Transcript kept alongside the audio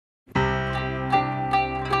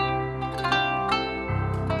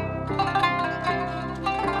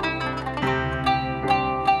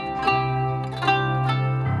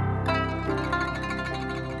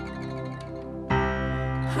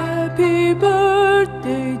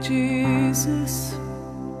birthday, Jesus.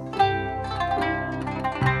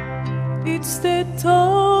 It's that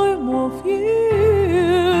time of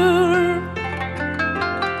year.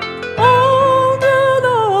 All the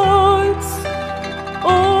lights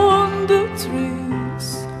on the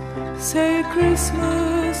trees say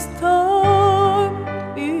Christmas time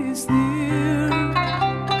is near.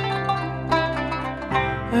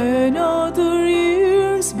 Another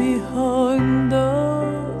year's behind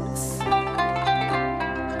us.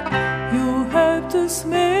 You have to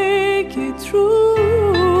make it through.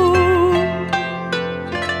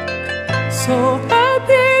 So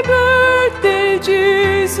happy birthday,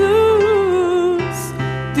 Jesus.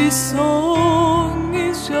 This song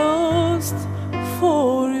is just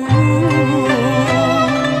for you.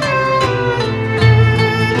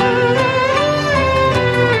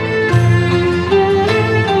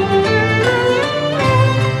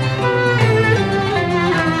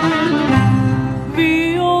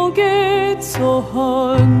 We all get so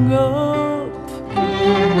hung up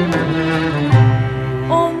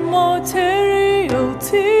on material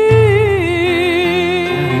things.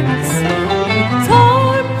 At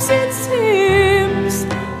times it seems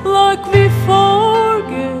like we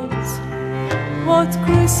forget what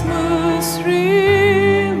Christmas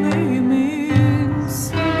really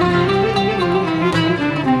means.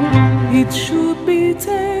 It should be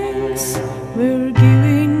thanks we're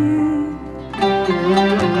giving.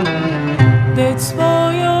 That's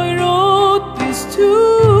why I wrote this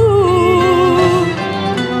tune.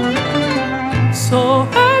 So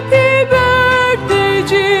happy birthday,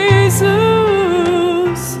 Jesus.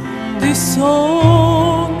 This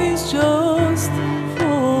song is just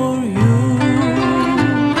for you.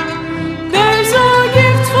 There's a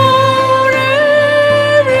gift for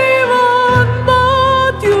everyone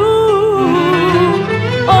but you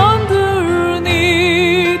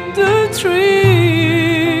underneath the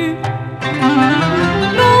tree.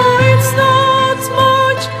 No, it's not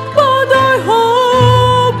much, but I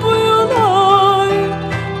hope you like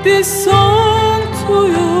this song to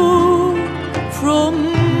you from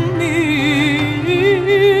me.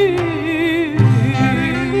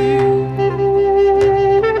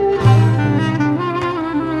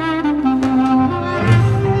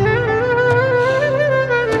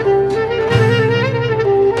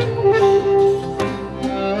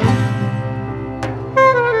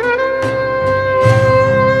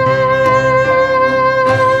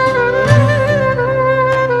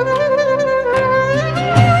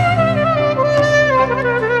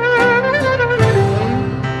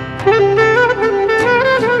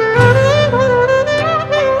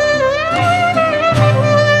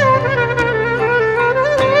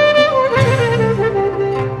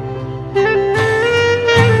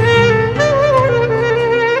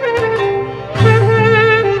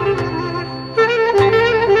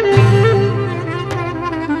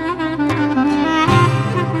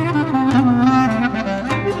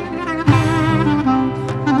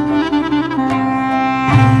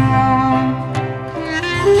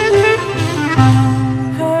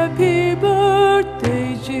 Happy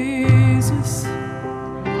birthday, Jesus.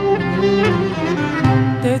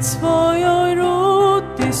 That's why I